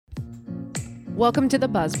Welcome to the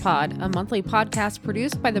BuzzPod, a monthly podcast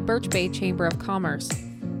produced by the Birch Bay Chamber of Commerce.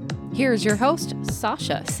 Here's your host,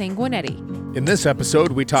 Sasha Sanguinetti. In this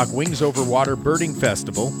episode, we talk Wings Over Water Birding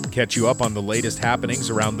Festival, catch you up on the latest happenings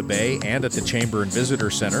around the Bay and at the Chamber and Visitor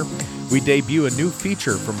Center. We debut a new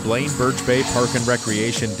feature from Blaine Birch Bay Park and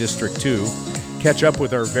Recreation District 2, catch up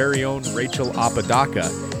with our very own Rachel Apodaca,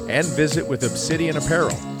 and visit with Absideon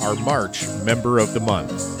Apparel, our March Member of the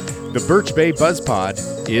Month. The Birch Bay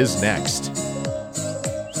BuzzPod is next.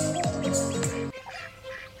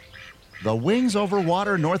 The Wings Over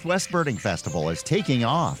Water Northwest Birding Festival is taking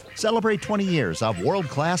off. Celebrate 20 years of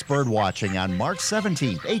world-class bird watching on March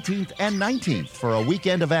 17th, 18th, and 19th for a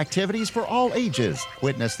weekend of activities for all ages.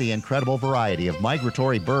 Witness the incredible variety of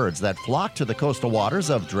migratory birds that flock to the coastal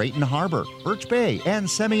waters of Drayton Harbor, Birch Bay, and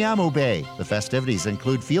Semiahmoo Bay. The festivities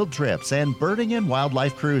include field trips and birding and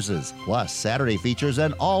wildlife cruises. Plus, Saturday features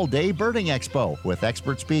an all-day birding expo with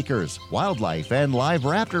expert speakers, wildlife and live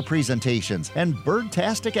raptor presentations, and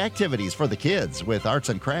bird-tastic activities for the kids with arts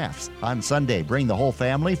and crafts. On Sunday, bring the whole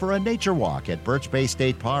family for a nature walk at Birch Bay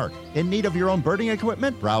State Park. In need of your own birding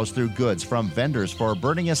equipment? Browse through goods from vendors for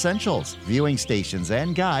birding essentials. Viewing stations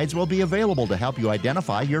and guides will be available to help you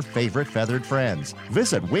identify your favorite feathered friends.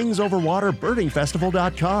 Visit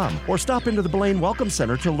wingsoverwaterbirdingfestival.com or stop into the Blaine Welcome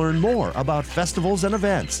Center to learn more about festivals and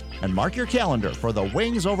events. And mark your calendar for the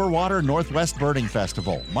Wings Over Water Northwest Birding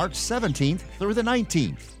Festival, March 17th through the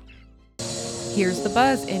 19th. Here's the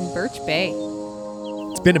buzz in Birch Bay.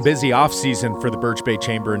 It's been a busy off-season for the Birch Bay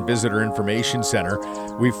Chamber and Visitor Information Center.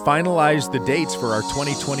 We've finalized the dates for our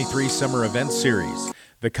 2023 Summer Event Series.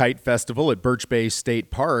 The Kite Festival at Birch Bay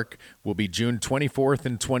State Park will be June 24th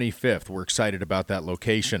and 25th. We're excited about that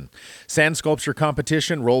location. Sand Sculpture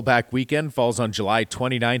Competition Rollback Weekend falls on July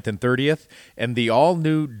 29th and 30th, and the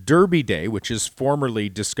all-new Derby Day, which is formerly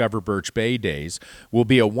Discover Birch Bay Days, will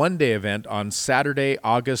be a one-day event on Saturday,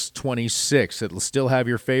 August 26th. It'll still have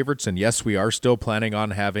your favorites, and yes, we are still planning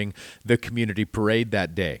on having the community parade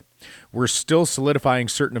that day. We're still solidifying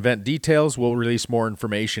certain event details. We'll release more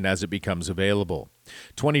information as it becomes available.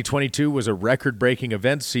 2022 was a record-breaking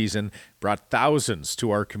event season, brought thousands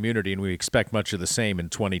to our community, and we expect much of the same in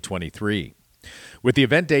 2023. With the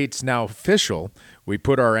event dates now official, we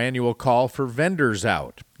put our annual call for vendors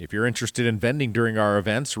out. If you're interested in vending during our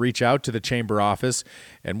events, reach out to the Chamber office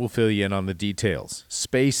and we'll fill you in on the details.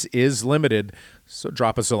 Space is limited, so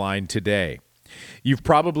drop us a line today. You've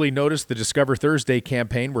probably noticed the Discover Thursday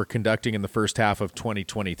campaign we're conducting in the first half of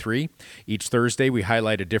 2023. Each Thursday, we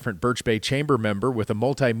highlight a different Birch Bay Chamber member with a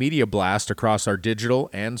multimedia blast across our digital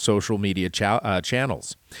and social media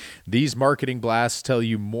channels. These marketing blasts tell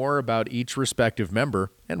you more about each respective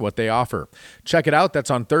member and what they offer. Check it out. That's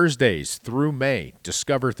on Thursdays through May.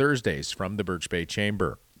 Discover Thursdays from the Birch Bay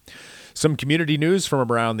Chamber. Some community news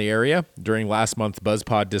from around the area. During last month's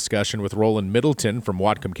BuzzPod discussion with Roland Middleton from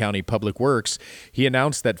Whatcom County Public Works, he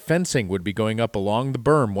announced that fencing would be going up along the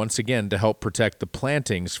berm once again to help protect the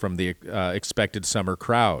plantings from the expected summer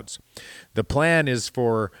crowds. The plan is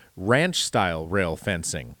for ranch-style rail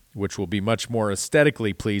fencing, which will be much more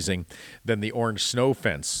aesthetically pleasing than the orange snow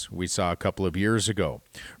fence we saw a couple of years ago.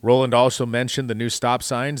 Roland also mentioned the new stop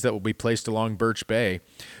signs that will be placed along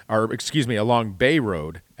along Bay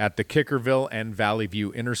Road at the Kickerville and Valley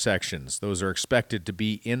View intersections. Those are expected to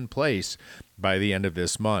be in place by the end of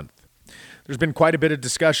this month. There's been quite a bit of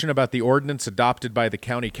discussion about the ordinance adopted by the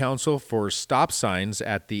County Council for stop signs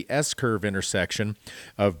at the S-curve intersection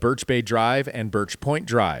of Birch Bay Drive and Birch Point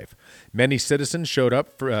Drive. Many citizens showed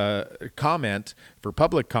up for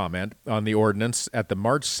public comment on the ordinance at the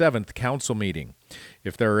March 7th council meeting.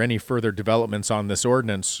 If there are any further developments on this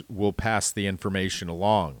ordinance, we'll pass the information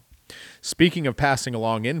along. Speaking of passing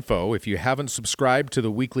along info, if you haven't subscribed to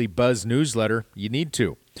the weekly Buzz newsletter, you need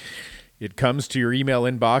to. It comes to your email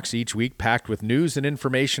inbox each week packed with news and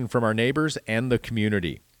information from our neighbors and the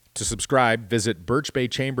community. To subscribe, visit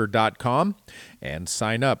birchbaychamber.com and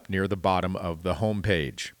sign up near the bottom of the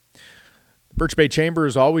homepage. The Birch Bay Chamber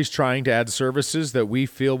is always trying to add services that we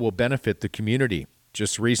feel will benefit the community.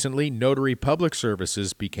 Just recently, notary public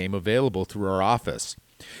services became available through our office.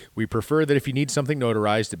 We prefer that if you need something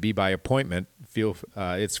notarized, it be by appointment.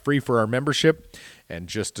 It's free for our membership and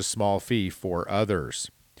just a small fee for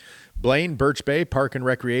others. Blaine Birch Bay Park and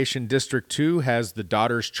Recreation District 2 has the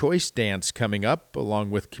Daughter's Choice Dance coming up along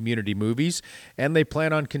with community movies, and they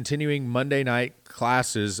plan on continuing Monday night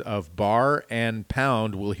classes of Bar and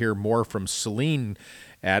Pound. We'll hear more from Celine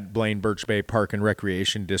at Blaine Birch Bay Park and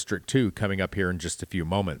Recreation District 2 coming up here in just a few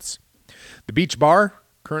moments. The Beach Bar,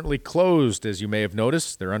 currently closed, as you may have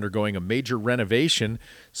noticed. They're undergoing a major renovation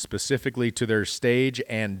specifically to their stage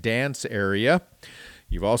and dance area.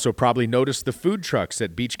 You've also probably noticed the food trucks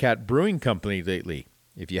at Beach Cat Brewing Company lately.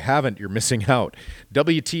 If you haven't, you're missing out.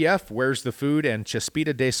 WTF, Where's the Food, and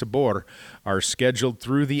Chespita de Sabor are scheduled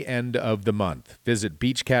through the end of the month. Visit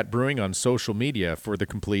Beach Cat Brewing on social media for the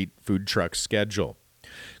complete food truck schedule.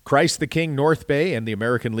 Christ the King North Bay and the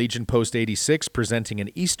American Legion Post 86 presenting an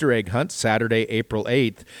Easter egg hunt Saturday, April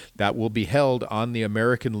 8th. That will be held on the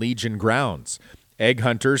American Legion grounds. Egg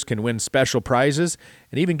hunters can win special prizes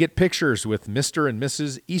and even get pictures with Mr. and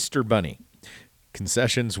Mrs. Easter Bunny.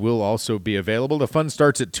 Concessions will also be available. The fun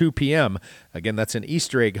starts at 2 p.m. Again, that's an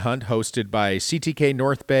Easter egg hunt hosted by CTK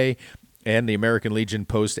North Bay and the American Legion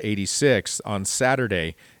Post 86 on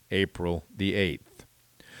Saturday, April the 8th.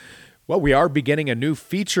 Well, we are beginning a new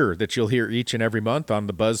feature that you'll hear each and every month on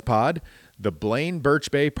the BuzzPod, the Blaine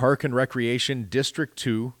Birch Bay Park and Recreation District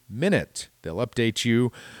 2 Minute. They'll update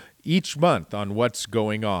you each month on what's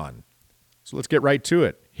going on. So let's get right to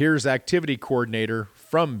it. Here's Activity Coordinator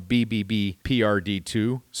from BBB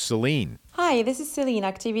PRD2, Celine. Hi, this is Celine,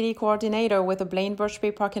 Activity Coordinator with the Blaine Birch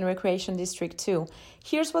Bay Park and Recreation District 2.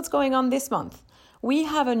 Here's what's going on this month. We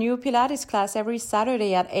have a new Pilates class every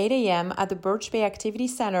Saturday at 8 a.m. at the Birch Bay Activity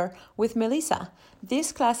Center with Melissa.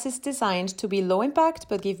 This class is designed to be low impact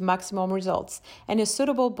but give maximum results and is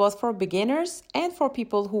suitable both for beginners and for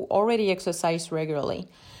people who already exercise regularly.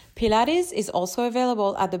 Pilates is also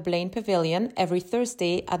available at the Blaine Pavilion every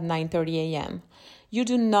Thursday at 9:30 a.m. You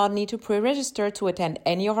do not need to pre-register to attend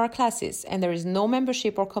any of our classes, and there is no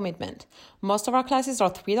membership or commitment. Most of our classes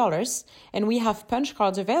are $3, and we have punch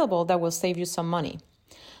cards available that will save you some money.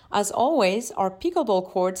 As always, our pickleball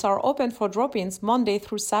courts are open for drop-ins Monday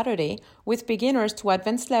through Saturday, with beginners to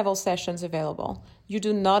advanced level sessions available. You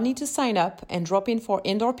do not need to sign up, and drop-in for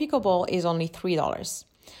indoor pickleball is only $3.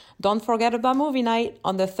 Don't forget about movie night.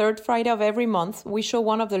 On the third Friday of every month, we show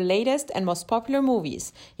one of the latest and most popular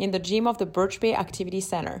movies in the gym of the Birch Bay Activity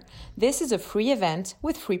Center. This is a free event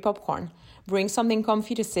with free popcorn. Bring something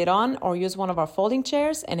comfy to sit on or use one of our folding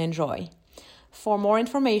chairs and enjoy. For more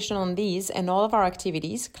information on these and all of our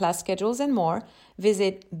activities, class schedules, and more,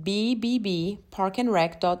 visit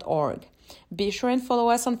bbbparkandrec.org. Be sure and follow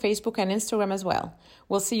us on Facebook and Instagram as well.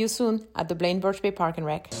 We'll see you soon at the Blaine Birch Bay Park and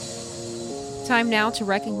Rec. Time now to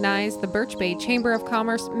recognize the Birch Bay Chamber of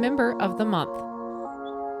Commerce Member of the Month.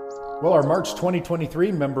 Well, our March 2023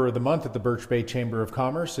 Member of the Month at the Birch Bay Chamber of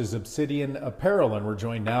Commerce is Absideon Apparel, and we're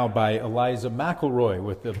joined now by Eliza McElroy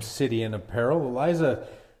with Absideon Apparel. Eliza,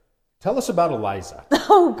 tell us about Eliza.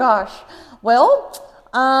 Oh, gosh. Well,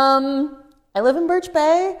 I live in Birch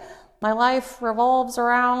Bay. My life revolves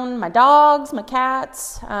around my dogs, my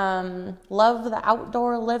cats, love the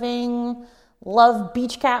outdoor living, love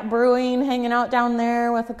Beach Cat Brewing, hanging out down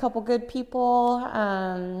there with a couple good people,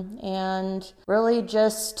 and really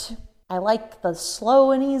just, I like the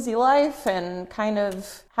slow and easy life and kind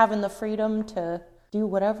of having the freedom to do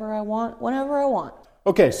whatever I want, whenever I want.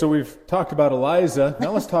 Okay, so we've talked about Eliza.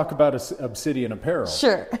 Now let's talk about Absideon Apparel.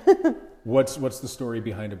 Sure. What's the story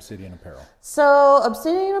behind Absideon Apparel? So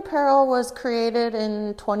Absideon Apparel was created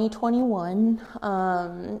in 2021.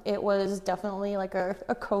 It was definitely like a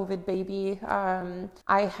COVID baby.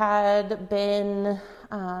 I had been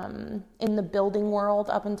in the building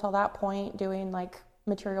world up until that point, doing like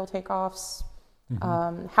material takeoffs,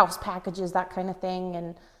 house packages, that kind of thing,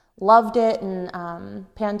 and loved it. And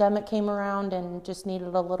pandemic came around and just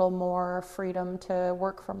needed a little more freedom to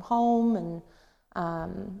work from home. And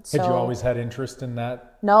had you always had interest in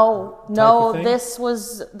that? No, of thing?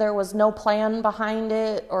 There was no plan behind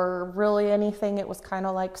it or really anything. It was kind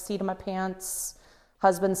of like seat of my pants.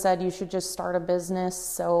 Husband said you should just start a business.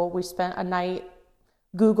 So we spent a night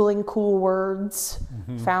Googling cool words,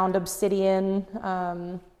 found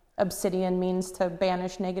Absideon. Obsidian means to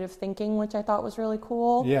banish negative thinking, which I thought was really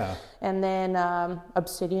cool. Yeah. And then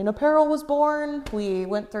Absideon Apparel was born. We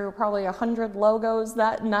went through probably 100 logos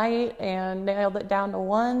that night and nailed it down to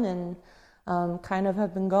one, and kind of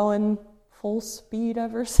have been going full speed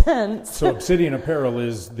ever since. So Absideon Apparel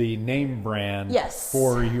is the name brand yes.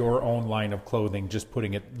 for your own line of clothing, just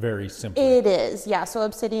putting it very simply. It is, yeah. So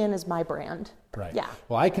Absideon is my brand. Right. Yeah.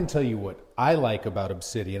 Well, I can tell you what I like about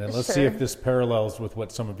Absideon, and let's see if this parallels with what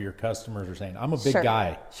some of your customers are saying. I'm a big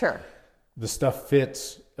guy. Sure. The stuff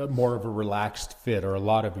fits more of a relaxed fit, or a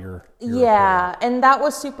lot of your yeah, apparel. And that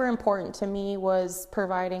was super important to me, was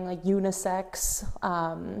providing like unisex,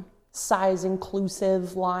 size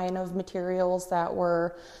inclusive line of materials that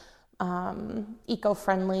were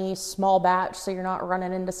eco-friendly, small batch, so you're not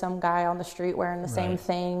running into some guy on the street wearing the same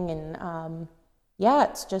thing. And yeah,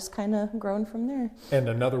 it's just kind of grown from there. And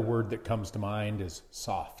another word that comes to mind is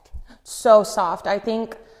soft. So soft. I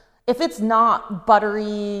think if it's not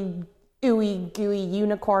buttery, ooey gooey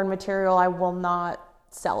unicorn material, I will not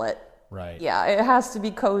sell it. Right. Yeah, it has to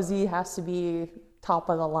be cozy, has to be top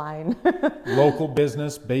of the line. Local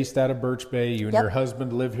business based out of Birch Bay. You and Yep. your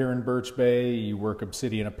husband live here in Birch Bay. You work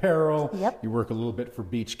Absideon Apparel. Yep. You work a little bit for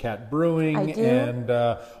Beach Cat Brewing. I do. And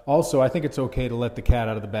also, I think it's okay to let the cat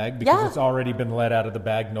out of the bag because Yeah. it's already been let out of the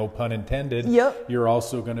bag, no pun intended. Yep. You're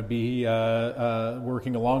also going to be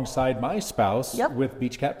working alongside my spouse Yep. with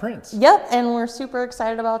Beach Cat Prints. Yep, and we're super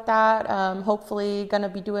excited about that. Hopefully going to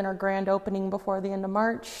be doing our grand opening before the end of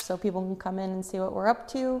March so people can come in and see what we're up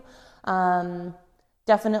to.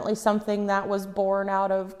 Definitely something that was born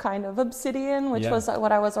out of kind of Absideon, which Yeah. was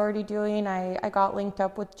what I was already doing. I got linked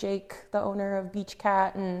up with Jake, the owner of Beach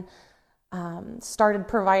Cat, and started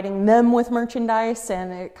providing them with merchandise,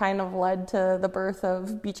 and it kind of led to the birth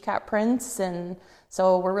of Beach Cat Prints. And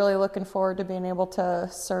so we're really looking forward to being able to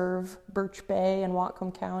serve Birch Bay and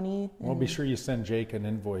Whatcom County. Well, be sure you send Jake an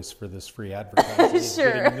invoice for this free advertising.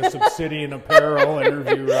 Sure. Getting this Absidion Apparel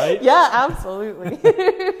interview, right? Yeah, absolutely.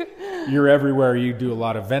 You're everywhere. You do a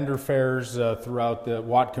lot of vendor fairs throughout the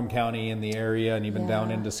Whatcom County in the area and even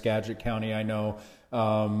down into Skagit County, I know.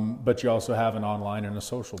 But you also have an online and a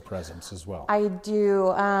social presence as well. I do.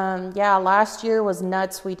 Last year was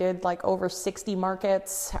nuts. We did like over 60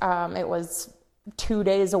 markets. It was 2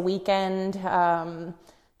 days a weekend.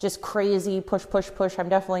 Just crazy, push. I'm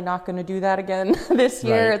definitely not going to do that again this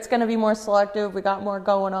year. Right. It's going to be more selective. We got more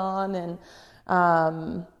going on. And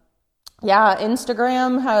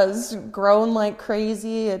Instagram has grown like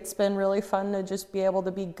crazy. It's been really fun to just be able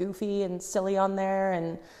to be goofy and silly on there,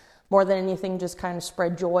 and more than anything, just kind of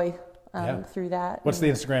spread joy through that. What's the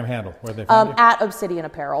Instagram handle? Where they find you? At Absideon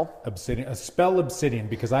Apparel. Obsidian. Spell Obsidian,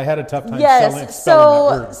 because I had a tough time spelling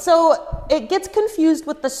that word. So it gets confused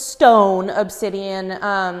with the stone obsidian,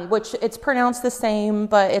 which it's pronounced the same,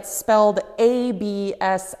 but it's spelled Absideon.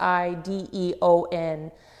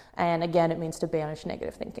 And again, it means to banish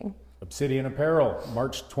negative thinking. Absidion Apparel,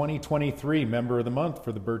 March 2023, Member of the Month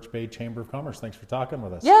for the Birch Bay Chamber of Commerce. Thanks for talking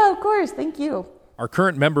with us. Yeah, of course. Thank you. Our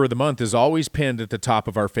current Member of the Month is always pinned at the top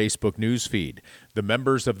of our Facebook news feed. The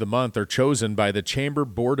members of the month are chosen by the Chamber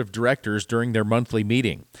Board of Directors during their monthly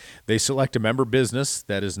meeting. They select a member business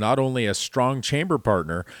that is not only a strong chamber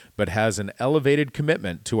partner, but has an elevated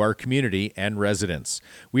commitment to our community and residents.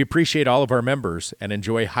 We appreciate all of our members and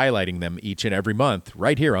enjoy highlighting them each and every month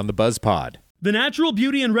right here on the BuzzPod. The natural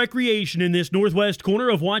beauty and recreation in this northwest corner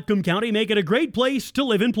of Whatcom County make it a great place to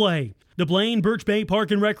live and play. The Blaine Birch Bay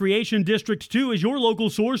Park and Recreation District 2 is your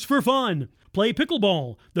local source for fun. Play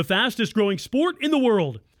pickleball, the fastest growing sport in the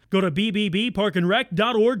world. Go to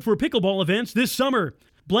bbbparkandrec.org for pickleball events this summer.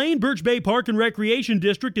 Blaine Birch Bay Park and Recreation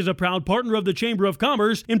District is a proud partner of the Chamber of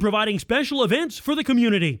Commerce in providing special events for the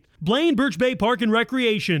community. Blaine Birch Bay Park and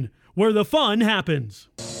Recreation, where the fun happens.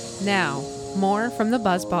 Now, more from the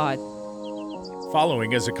BuzzPod.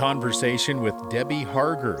 Following is a conversation with Debbie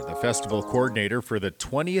Harger, the festival coordinator for the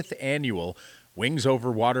 20th annual Wings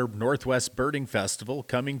Over Water Northwest Birding Festival,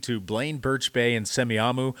 coming to Blaine, Birch Bay, and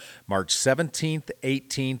Semiahmoo March 17th,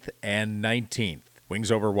 18th, and 19th.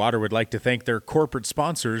 Wings Over Water would like to thank their corporate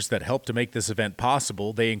sponsors that help to make this event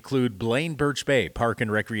possible. They include Blaine Birch Bay Park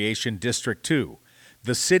and Recreation District 2,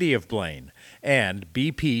 the City of Blaine, and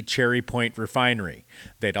BP Cherry Point Refinery.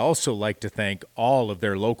 They'd also like to thank all of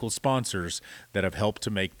their local sponsors that have helped to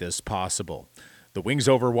make this possible. The Wings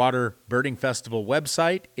Over Water Birding Festival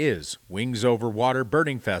website is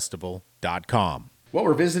wingsoverwaterbirdingfestival.com. Well,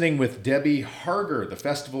 we're visiting with Debbie Harger, the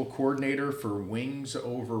festival coordinator for Wings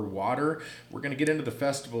Over Water. We're going to get into the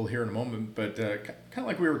festival here in a moment, but kind of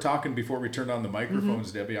like we were talking before we turned on the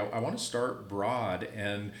microphones, Debbie, I want to start broad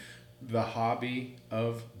and the hobby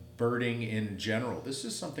of birding in general. This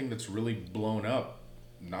is something that's really blown up,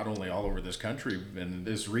 not only all over this country and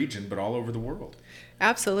this region, but all over the world.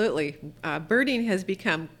 Absolutely. Birding has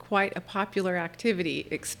become quite a popular activity,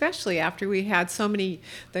 especially after we had so many,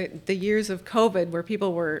 the years of COVID where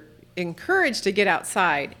people were encouraged to get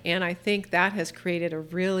outside. And I think that has created a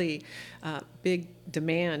really big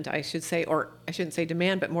demand, I should say, or I shouldn't say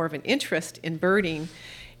demand, but more of an interest in birding.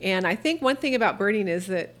 And I think one thing about birding is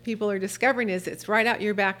that people are discovering is it's right out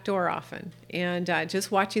your back door often. And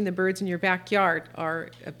just watching the birds in your backyard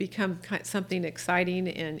become something exciting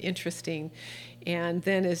and interesting. And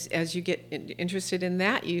then as you get interested in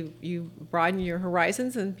that, you broaden your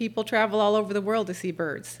horizons, and people travel all over the world to see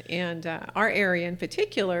birds. And our area in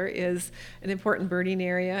particular is an important birding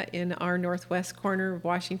area in our northwest corner of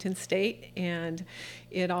Washington State. And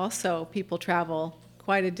it also, people travel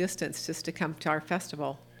quite a distance just to come to our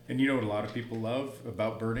festival. And you know what a lot of people love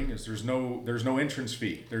about birding is there's no entrance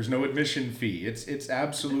fee. There's no admission fee. It's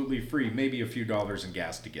absolutely free, maybe a few dollars in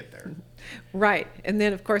gas to get there. Right. And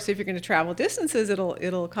then of course if you're going to travel distances,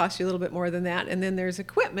 it'll cost you a little bit more than that. And then there's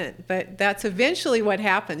equipment, but that's eventually what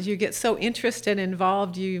happens. You get so interested and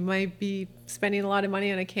involved, you might be spending a lot of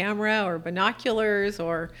money on a camera or binoculars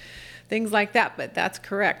or things like that, but that's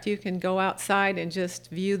correct. You can go outside and just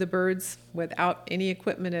view the birds without any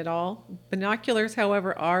equipment at all. Binoculars,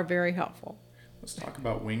 however, are very helpful. Let's talk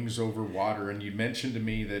about Wings Over Water. And you mentioned to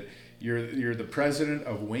me that you're the president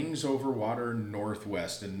of Wings Over Water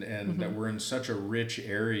Northwest, and that we're in such a rich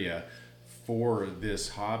area for this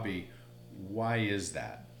hobby. Why is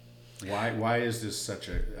that? Why is this such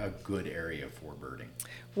a good area for birding?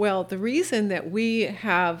 Well, the reason that we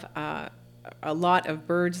have a lot of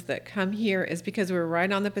birds that come here is because we're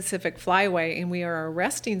right on the Pacific Flyway, and we are a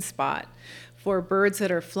resting spot for birds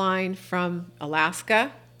that are flying from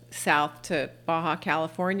Alaska south to Baja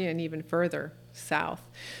California and even further south.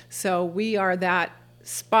 So we are that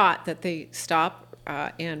spot that they stop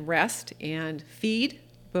and rest and feed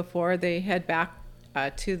before they head back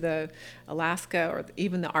to the Alaska or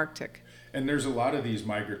even the Arctic. And there's a lot of these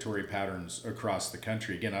migratory patterns across the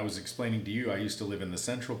country. Again, I was explaining to you, I used to live in the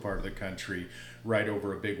central part of the country, right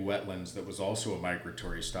over a big wetlands that was also a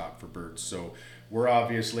migratory stop for birds. So we're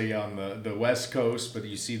obviously on the west coast, but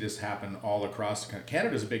you see this happen all across the country.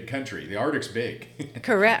 Canada's a big country. The Arctic's big.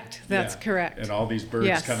 Correct. That's correct. And all these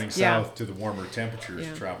birds coming south to the warmer temperatures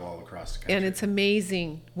travel all across the country. And it's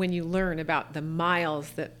amazing when you learn about the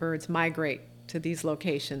miles that birds migrate to these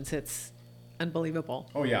locations. It's unbelievable.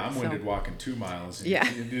 Oh yeah, I'm winded walking 2 miles.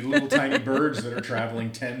 And the little tiny birds that are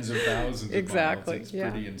traveling tens of thousands of miles. It's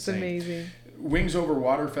pretty insane. It's amazing. Wings Over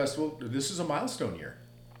Water Festival, this is a milestone year.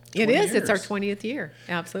 It is. It's our 20th year.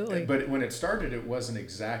 Absolutely. But when it started, it wasn't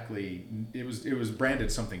exactly, it was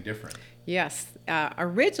branded something different. Yes.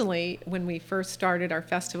 Originally, when we first started our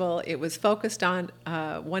festival, it was focused on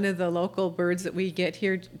one of the local birds that we get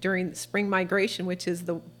here during spring migration, which is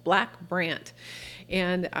the black brant.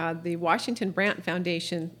 And the Washington Brant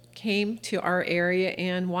Foundation came to our area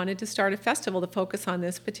and wanted to start a festival to focus on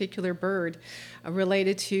this particular bird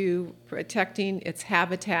related to protecting its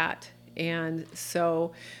habitat. And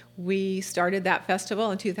so we started that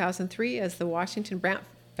festival in 2003 as the Washington Brant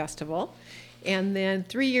Festival. And then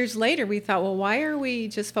 3 years later, we thought, well, why are we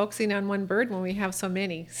just focusing on one bird when we have so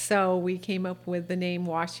many? So we came up with the name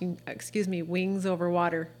Wings Over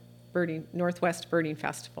Water Northwest Birding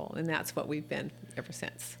Festival, and that's what we've been ever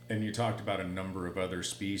since. And you talked about a number of other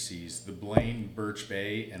species. The Blaine, Birch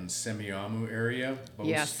Bay, and Semiahmoo area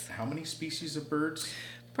boast how many species of birds?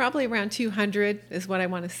 Probably around 200 is what I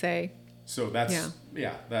want to say. So that's,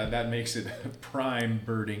 that makes it a prime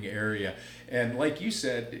birding area. And like you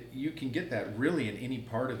said, you can get that really in any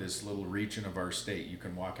part of this little region of our state. You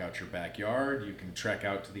can walk out your backyard, you can trek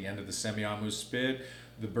out to the end of the Semiahmoo Spit,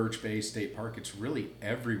 the Birch Bay State Park. It's really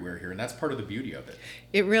everywhere here, and that's part of the beauty of it.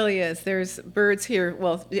 It really is. There's birds here,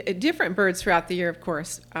 well, different birds throughout the year, of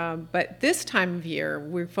course, but this time of year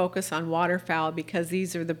we focus on waterfowl because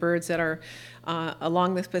these are the birds that are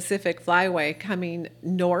along the Pacific Flyway coming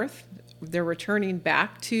north. They're returning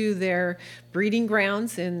back to their breeding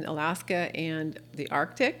grounds in Alaska and the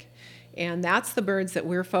Arctic, and that's the birds that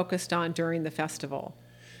we're focused on during the festival.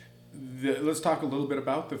 Let's talk a little bit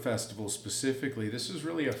about the festival specifically. This is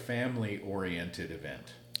really a family-oriented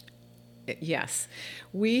event. Yes.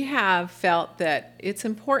 We have felt that it's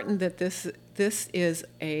important that this is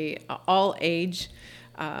a all-age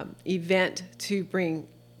event to bring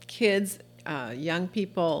kids, young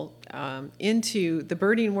people into the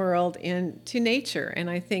birding world, into nature. And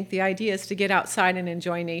I think the idea is to get outside and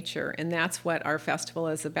enjoy nature, and that's what our festival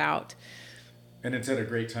is about. And it's at a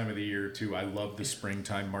great time of the year, too. I love the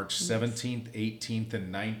springtime, March 17th, 18th,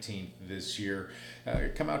 and 19th this year.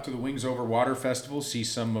 Come out to the Wings Over Water Festival, see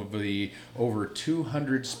some of the over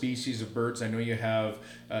 200 species of birds. I know you have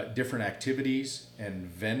different activities and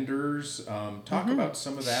vendors. Talk about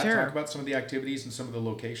some of that. Sure. Talk about some of the activities and some of the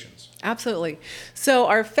locations. Absolutely. So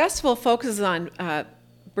our festival focuses on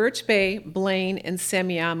Birch Bay, Blaine, and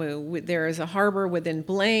Semiahmoo. There is a harbor within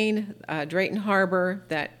Blaine, Drayton Harbor,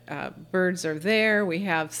 that birds are there. We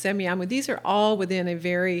have Semiahmoo. These are all within a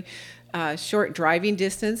very short driving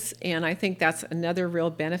distance, and I think that's another real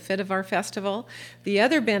benefit of our festival. The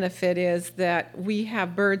other benefit is that we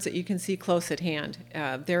have birds that you can see close at hand.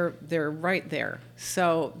 They're right there,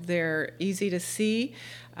 so they're easy to see.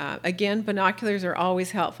 Again, binoculars are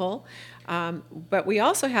always helpful. But we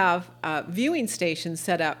also have viewing stations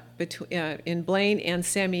set up in Blaine and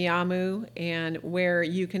Semiahmoo, and where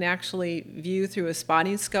you can actually view through a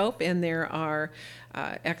spotting scope, and there are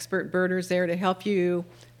expert birders there to help you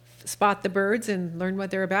spot the birds and learn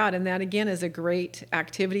what they're about. And that, again, is a great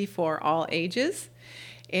activity for all ages.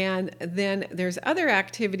 And then there's other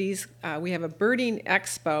activities. We have a birding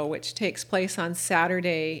expo, which takes place on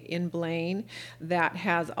Saturday in Blaine, that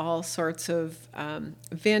has all sorts of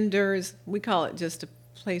vendors. We call it just a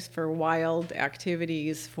place for wild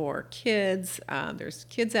activities for kids. There's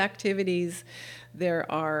kids activities. There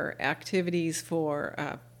are activities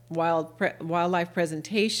for wildlife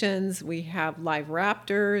presentations. We have live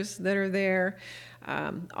raptors that are there,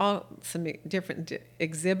 some different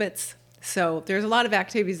exhibits. So there's a lot of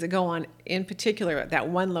activities that go on, in particular at that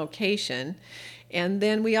one location. And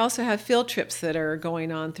then we also have field trips that are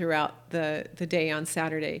going on throughout the day on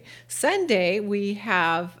Saturday. Sunday, we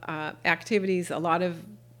have activities, a lot of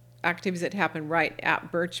activities that happen right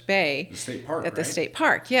at Birch Bay. The state park, At the state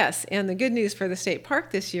park, yes. And the good news for the state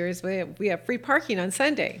park this year is we have free parking on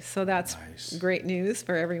Sunday. So that's nice. Great news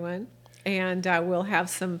for everyone. And we'll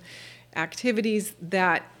have some activities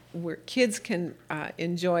that where kids can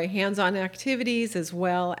enjoy hands-on activities, as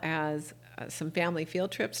well as some family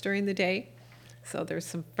field trips during the day. So there's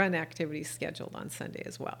some fun activities scheduled on Sunday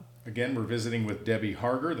as well. Again, we're visiting with Debbie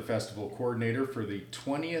Harger, the festival coordinator for the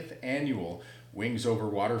 20th annual Wings Over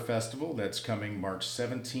Water Festival. That's coming March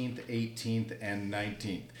 17th, 18th, and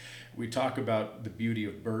 19th. We talk about the beauty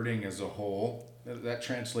of birding as a whole. That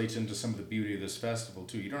translates into some of the beauty of this festival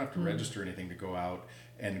too. You don't have to register anything to go out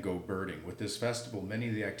and go birding. With this festival, many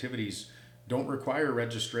of the activities don't require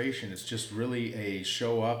registration. It's just really a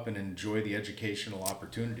show up and enjoy the educational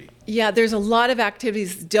opportunity. Yeah, there's a lot of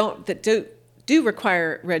activities that do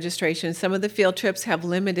require registration. Some of the field trips have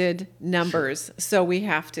limited numbers, so we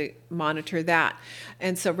have to monitor that.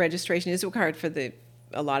 And so registration is required for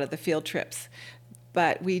a lot of the field trips.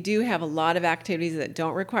 But we do have a lot of activities that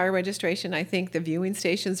don't require registration. I think the viewing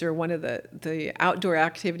stations are one of the outdoor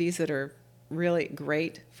activities that are really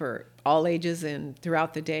great for all ages and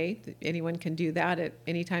throughout the day. Anyone can do that at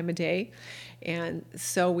any time of day. And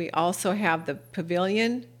so we also have the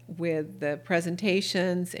pavilion with the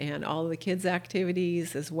presentations and all of the kids'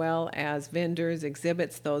 activities, as well as vendors,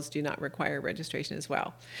 exhibits. Those do not require registration as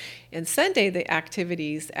well. And Sunday, the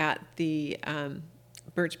activities at the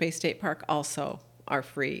Birch Bay State Park also are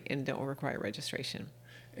free and don't require registration.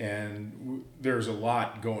 And there's a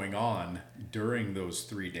lot going on during those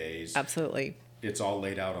 3 days. Absolutely. It's all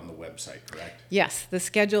laid out on the website, correct? Yes, the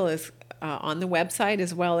schedule is on the website,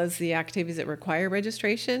 as well as the activities that require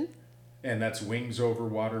registration. And that's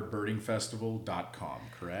wingsoverwaterbirdingfestival.com,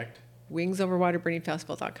 correct?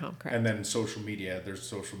 Wingsoverwaterbirdingfestival.com, correct. And then social media, there's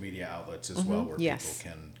social media outlets as well where yes.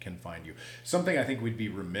 people can find you. Something I think we'd be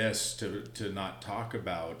remiss to not talk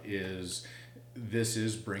about is this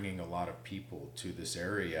is bringing a lot of people to this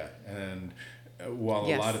area. And while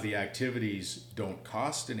yes. a lot of the activities don't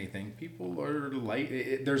cost anything, people are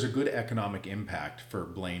there's a good economic impact for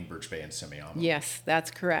Blaine, Birch Bay, and Semiahmoo. Yes,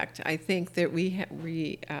 that's correct. I think that we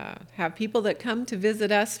have people that come to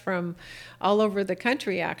visit us from all over the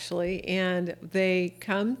country, actually, and they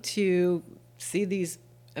come to see these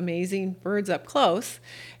amazing birds up close,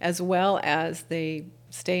 as well as they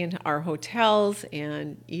stay in our hotels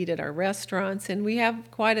and eat at our restaurants, and we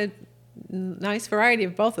have quite a nice variety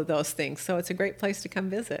of both of those things, so it's a great place to come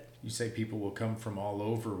visit. You say people will come from all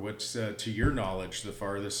over. What's, to your knowledge, the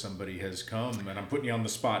farthest somebody has come? And I'm putting you on the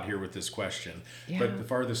spot here with this question, but the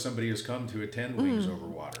farthest somebody has come to attend Wings Over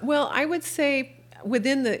Water? Well, I would say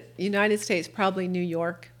within the United States, probably New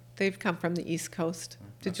York. They've come from the East Coast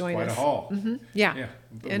to join us. That's quite a haul. Mm-hmm. Yeah. Yeah,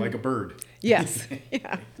 And like a bird. Yes.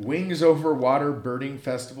 Yeah.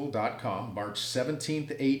 Wingsoverwaterbirdingfestival.com, March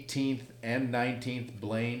 17th, 18th, and 19th,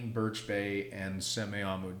 Blaine, Birch Bay, and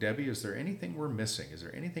Semiahmoo. Debbie, is there anything we're missing? Is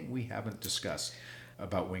there anything we haven't discussed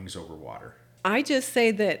about Wings Over Water? I just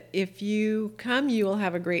say that if you come, you will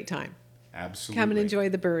have a great time. Absolutely. Come and enjoy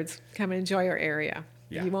the birds. Come and enjoy our area.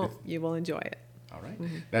 Yeah. You will enjoy it. All right.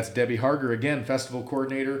 That's Debbie Harger, again, festival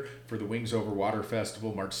coordinator for the Wings Over Water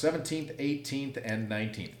Festival, March 17th, 18th, and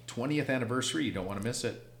 19th. 20th anniversary. You don't want to miss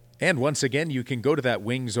it. And once again, you can go to that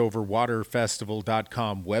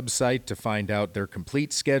wingsoverwaterfestival.com website to find out their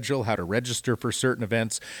complete schedule, how to register for certain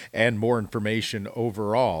events, and more information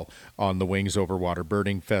overall on the Wings Over Water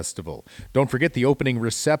Birding Festival. Don't forget the opening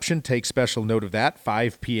reception. Take special note of that,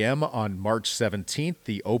 5 p.m. on March 17th,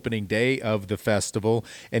 the opening day of the festival.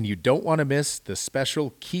 And you don't want to miss the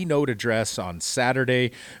special keynote address on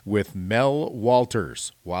Saturday with Mel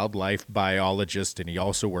Walters, wildlife biologist, and he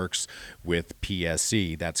also works with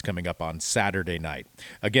PSE. That's coming coming up on Saturday night.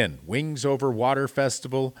 Again, Wings Over Water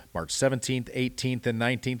Festival, March 17th, 18th, and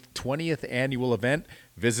 19th, 20th annual event.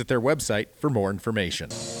 Visit their website for more information.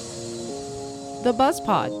 The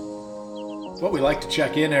BuzzPod. Well, we like to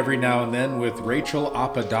check in every now and then with Rachel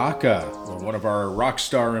Apodaca, one of our rock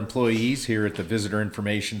star employees here at the Visitor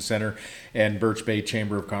Information Center and Birch Bay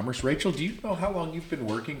Chamber of Commerce. Rachel, do you know how long you've been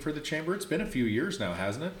working for the Chamber? It's been a few years now,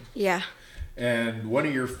 hasn't it? Yeah. And one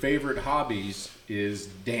of your favorite hobbies is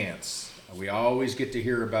dance. We always get to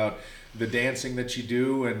hear about the dancing that you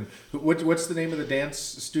do. And what's the name of the dance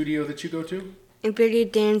studio that you go to?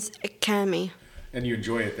 Absideon Dance Academy. And you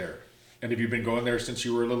enjoy it there. And have you been going there since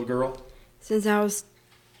you were a little girl? Since I was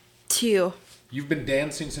 2. You've been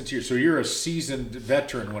dancing since so you're a seasoned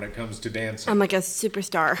veteran when it comes to dancing. I'm like a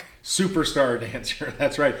superstar. Superstar dancer,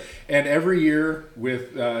 that's right. And every year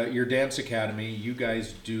with your dance academy, you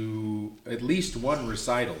guys do at least one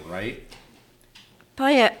recital, right?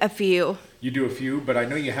 Probably a few. You do a few, but I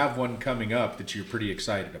know you have one coming up that you're pretty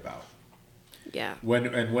excited about. Yeah.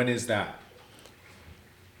 When is that?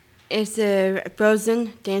 It's a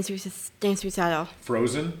Frozen dance recital.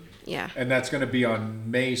 Frozen? Yeah. And that's going to be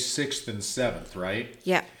on May 6th and 7th, right?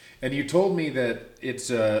 Yeah. And you told me that it's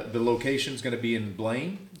the location's going to be in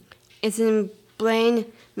Blaine? It's in Blaine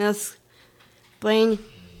Middle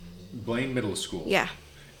School. Yeah.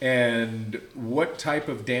 And what type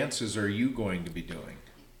of dances are you going to be doing?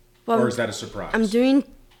 Well, or is that a surprise? I'm doing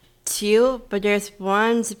 2, but there's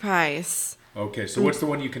one surprise. Okay, so what's the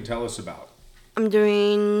one you can tell us about? I'm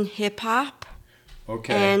doing hip-hop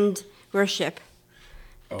and worship.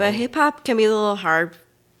 Oh. But hip-hop can be a little hard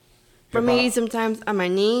for me sometimes on my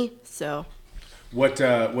knee, so. What's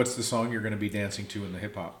the song you're going to be dancing to in the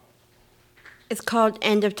hip-hop? It's called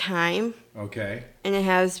End of Time. Okay. And it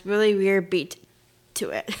has really weird beat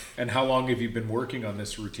to it. And how long have you been working on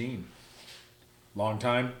this routine? Long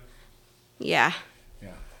time? Yeah.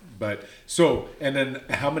 Yeah. But and then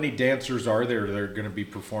how many dancers are there that are going to be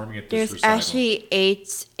performing at this recital? There's actually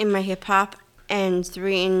 8 in my hip hop and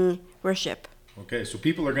 3 in worship. Okay, so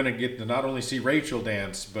people are going to get to not only see Rachel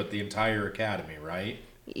dance, but the entire academy, right?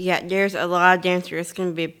 Yeah, there's a lot of dancers going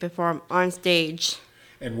to be perform on stage.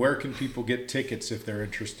 And where can people get tickets if they're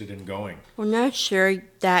interested in going? We're not sure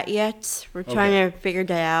that yet. We're trying to figure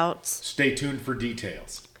that out. Stay tuned for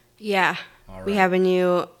details. Yeah. All right. We have a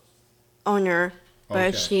new owner,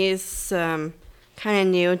 but she's kind of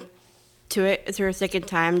new to it. It's her second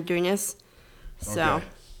time doing this. So. Okay.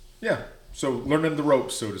 Yeah. So learning the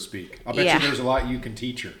ropes, so to speak. I'll bet you there's a lot you can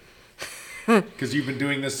teach her. Because you've been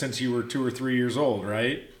doing this since you were 2 or 3 years old,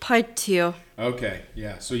 right? Part 2. Okay,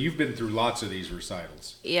 yeah. So you've been through lots of these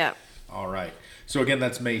recitals. Yeah. All right. So again,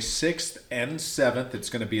 that's May 6th and 7th. It's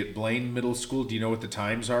going to be at Blaine Middle School. Do you know what the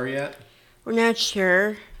times are yet? We're not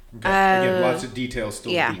sure. Okay. Again, lots of details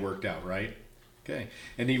still to be worked out, right? Okay.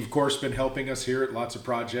 And you've, of course, been helping us here at lots of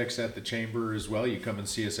projects at the Chamber as well. You come and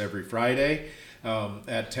see us every Friday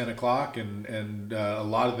at 10 o'clock. And a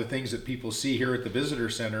lot of the things that people see here at the Visitor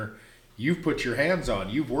Center, you've put your hands on,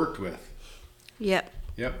 you've worked with. Yep.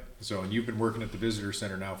 Yep. So, and you've been working at the Visitor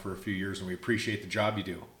Center now for a few years, and we appreciate the job you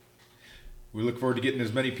do. We look forward to getting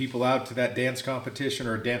as many people out to that dance competition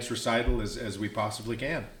or dance recital as we possibly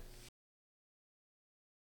can.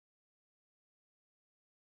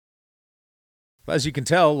 As you can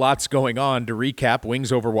tell, lots going on. To recap,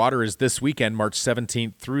 Wings Over Water is this weekend, March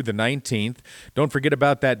 17th through the 19th. Don't forget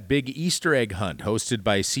about that big Easter egg hunt hosted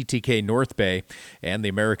by CTK North Bay and the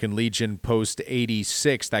American Legion Post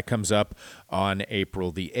 86. That comes up on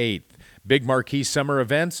April the 8th. Big marquee summer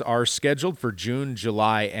events are scheduled for June,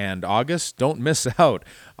 July, and August. Don't miss out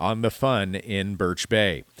on the fun in Birch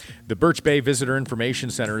Bay. The Birch Bay Visitor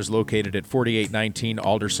Information Center is located at 4819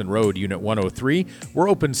 Alderson Road, Unit 103. We're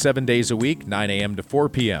open 7 days a week, 9 a.m. to 4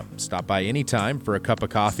 p.m. Stop by anytime for a cup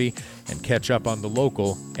of coffee and catch up on the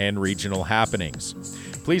local and regional happenings.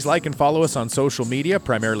 Please like and follow us on social media,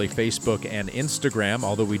 primarily Facebook and Instagram,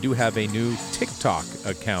 although we do have a new TikTok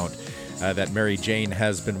account that Mary Jane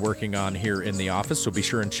has been working on here in the office, so be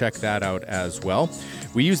sure and check that out as well.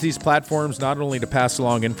 We use these platforms not only to pass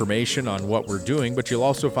along information on what we're doing, but you'll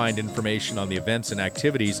also find information on the events and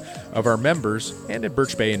activities of our members and in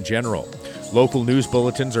Birch Bay in general. Local news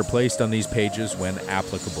bulletins are placed on these pages when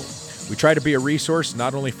applicable. We try to be a resource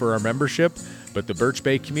not only for our membership, but the Birch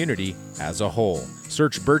Bay community as a whole.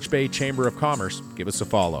 Search Birch Bay Chamber of Commerce. Give us a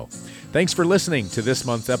follow. Thanks for listening to this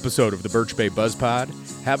month's episode of the Birch Bay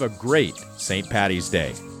BuzzPod. Have a great St. Paddy's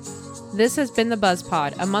Day. This has been the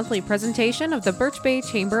BuzzPod, a monthly presentation of the Birch Bay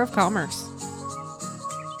Chamber of Commerce.